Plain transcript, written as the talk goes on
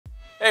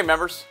Hey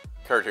members,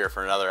 Curt here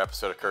for another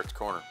episode of Curt's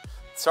Corner.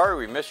 Sorry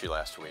we missed you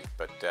last week,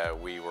 but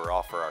we were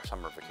off for our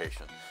summer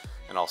vacation.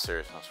 In all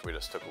seriousness, we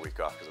just took a week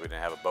off because we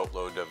didn't have a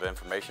boatload of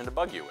information to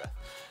bug you with.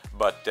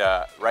 But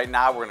right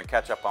now we're going to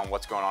catch up on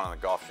what's going on in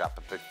the golf shop.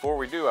 But before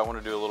we do, I want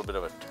to do a little bit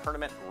of a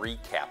tournament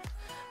recap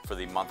for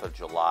the month of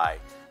July.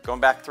 Going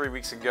back 3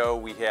 weeks ago,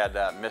 we had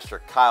Mr.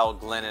 Kyle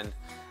Glennon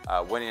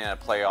winning in a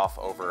playoff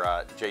over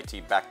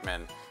JT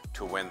Beckman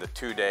to win the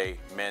two-day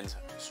men's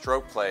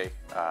stroke play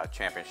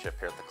championship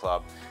here at the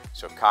club.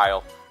 So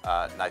Kyle,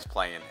 nice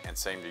playing, and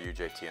same to you,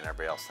 JT, and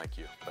everybody else. Thank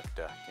you,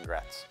 but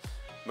congrats.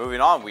 Moving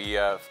on, we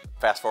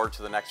fast forward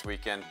to the next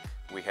weekend.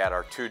 We had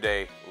our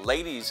two-day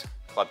ladies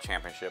club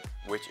championship,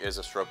 which is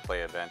a stroke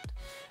play event,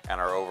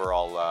 and our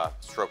overall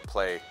stroke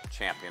play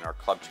champion, our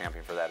club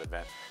champion for that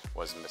event,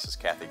 was Mrs.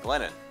 Kathy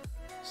Glennon.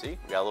 See,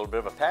 we got a little bit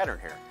of a pattern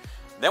here.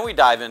 Then we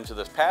dive into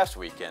this past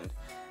weekend,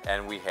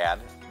 and we had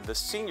the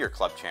senior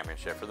club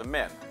championship for the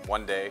men.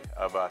 1 day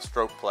of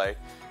stroke play,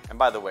 and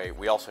by the way,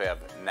 we also have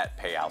net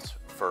payouts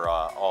for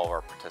all of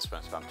our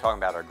participants. But I'm talking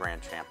about our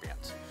grand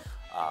champions.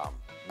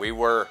 We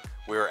were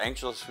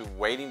anxiously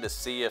waiting to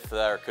see if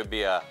there could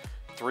be a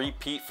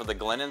three-peat for the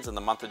Glennons in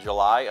the month of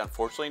July.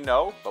 Unfortunately,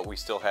 no, but we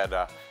still had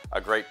a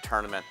great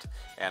tournament,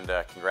 and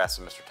congrats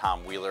to Mr.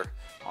 Tom Wheeler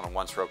on a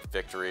one-stroke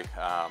victory.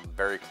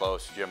 Very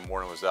close. Jim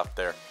Warren was up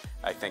there.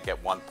 I think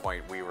at one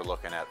point we were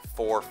looking at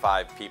 4 or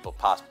 5 people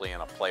possibly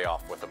in a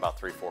playoff with about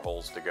 3-4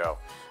 holes to go.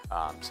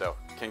 So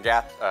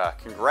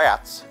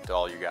congrats to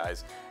all you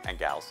guys and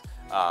gals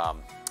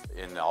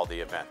in all the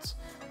events.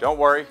 Don't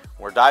worry,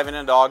 we're diving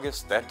into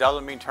August. That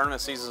doesn't mean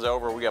tournament season's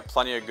over. We got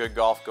plenty of good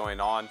golf going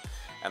on,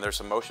 and there's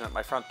some motion at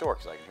my front door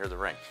because I can hear the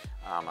ring.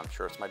 I'm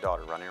sure it's my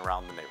daughter running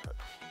around the neighborhood.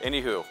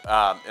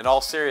 Anywho, in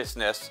all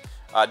seriousness,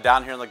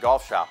 down here in the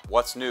golf shop,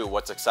 what's new,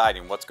 what's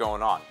exciting, what's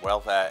going on?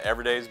 Well,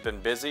 every day's been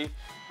busy.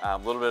 A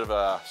little bit of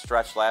a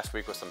stretch last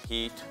week with some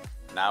heat.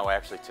 Now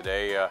actually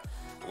today, a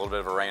little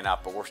bit of a rain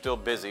out, but we're still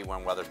busy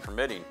when weather's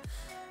permitting.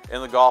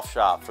 In the golf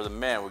shop for the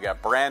men, we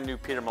got brand new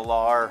Peter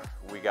Millar,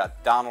 we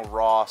got Donald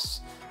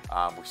Ross,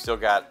 we still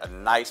got a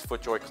nice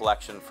FootJoy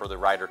collection for the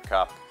Ryder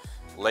Cup.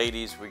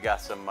 Ladies, we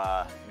got some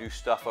new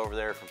stuff over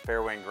there from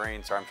Fairway and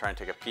Green. Sorry, I'm trying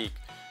to take a peek.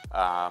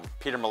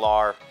 Peter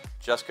Millar,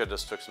 Jessica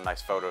just took some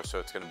nice photos, so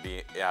it's going to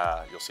be,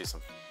 you'll see some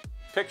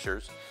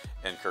pictures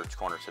in Curt's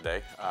Corner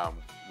today.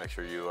 Make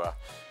sure you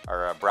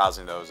are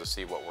browsing those to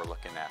see what we're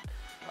looking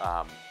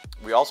at.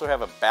 We also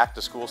have a back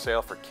to school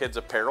sale for kids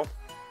apparel,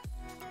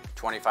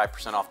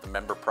 25% off the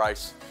member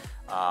price.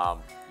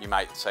 You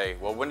might say,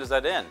 well, when does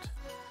that end?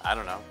 I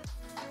don't know.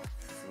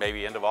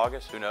 Maybe end of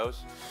August, who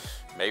knows?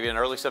 Maybe in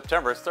early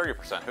September it's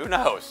 30%, who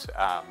knows?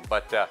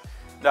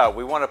 No,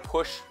 we want to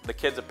push the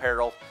kids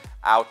apparel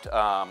out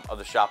of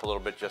the shop a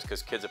little bit, just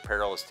because kids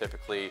apparel is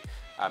typically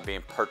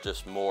being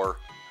purchased more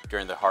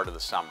during the heart of the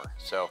summer.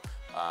 So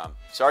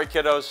sorry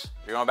kiddos,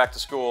 you're going back to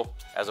school.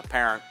 As a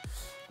parent,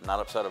 I'm not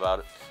upset about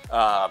it.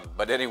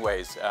 But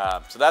anyways,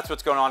 so that's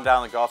what's going on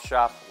down in the golf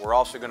shop. We're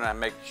also going to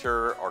make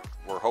sure, or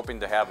we're hoping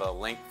to have a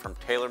link from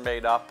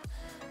TaylorMade up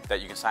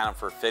that you can sign up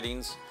for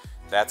fittings.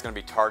 That's going to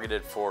be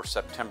targeted for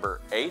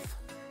September 8th,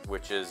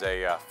 which is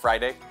a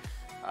Friday.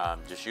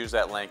 Just use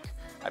that link.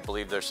 I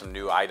believe there's some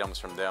new items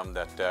from them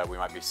that we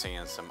might be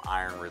seeing some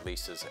iron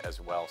releases as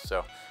well.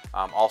 So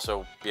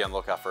also be on the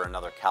lookout for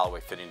another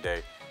Callaway fitting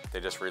day. They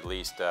just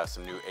released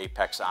some new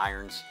Apex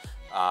irons.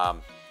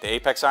 The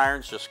Apex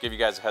irons, just to give you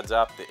guys a heads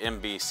up, the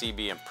MB,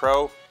 CB, and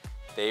Pro,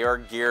 they are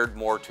geared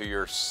more to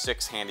your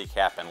 6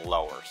 handicap and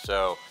lower.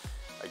 So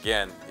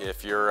again,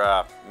 if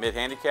you're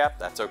mid-handicap,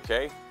 that's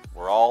okay.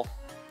 We're all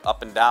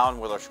up and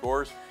down with our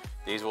scores.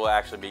 These will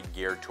actually be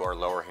geared to our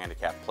lower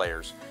handicap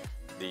players.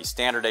 The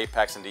standard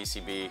Apex and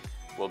DCB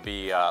will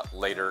be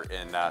later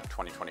in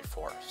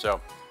 2024.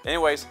 So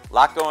anyways, a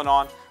lot going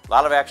on, a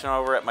lot of action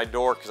over at my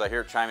door because I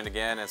hear it chiming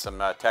again and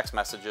some text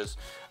messages.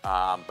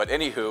 But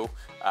anywho,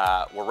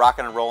 we're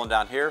rocking and rolling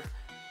down here.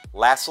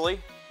 Lastly,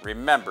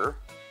 remember,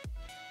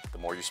 the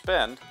more you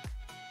spend,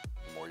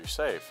 the more you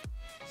save.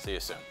 See you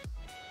soon.